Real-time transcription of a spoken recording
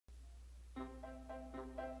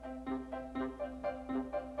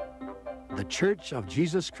Church of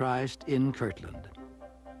Jesus Christ in Kirtland.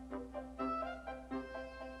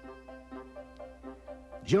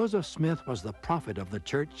 Joseph Smith was the prophet of the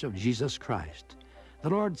Church of Jesus Christ. The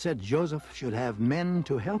Lord said Joseph should have men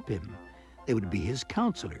to help him. They would be his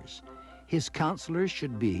counselors. His counselors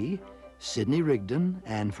should be Sidney Rigdon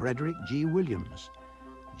and Frederick G. Williams.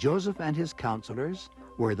 Joseph and his counselors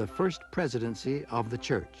were the first presidency of the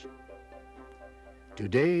church.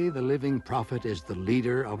 Today, the living prophet is the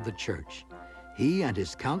leader of the church. He and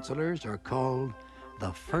his counselors are called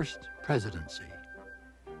the first presidency.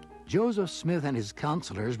 Joseph Smith and his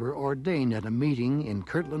counselors were ordained at a meeting in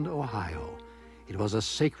Kirtland, Ohio. It was a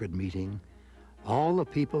sacred meeting. All the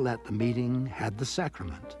people at the meeting had the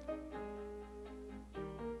sacrament.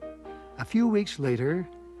 A few weeks later,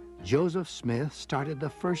 Joseph Smith started the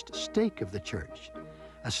first stake of the church.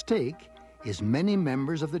 A stake is many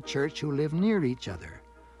members of the church who live near each other.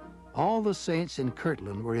 All the saints in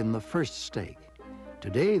Kirtland were in the first stake.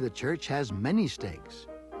 Today, the church has many stakes.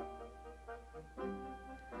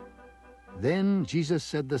 Then Jesus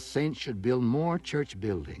said the saints should build more church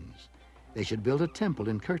buildings. They should build a temple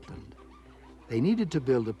in Kirtland. They needed to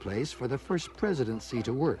build a place for the first presidency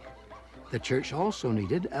to work. The church also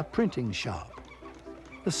needed a printing shop.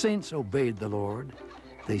 The saints obeyed the Lord.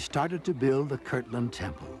 They started to build the Kirtland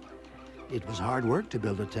temple. It was hard work to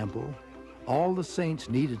build a temple. All the saints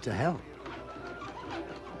needed to help.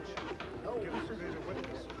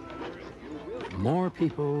 More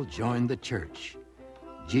people joined the church.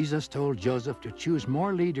 Jesus told Joseph to choose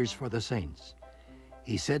more leaders for the saints.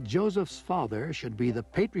 He said Joseph's father should be the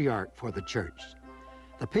patriarch for the church.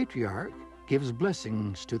 The patriarch gives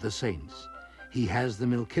blessings to the saints. He has the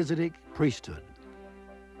Melchizedek priesthood.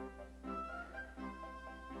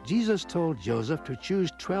 Jesus told Joseph to choose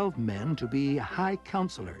 12 men to be high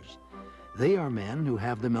counselors. They are men who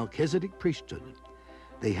have the Melchizedek priesthood.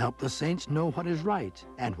 They help the saints know what is right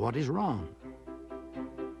and what is wrong.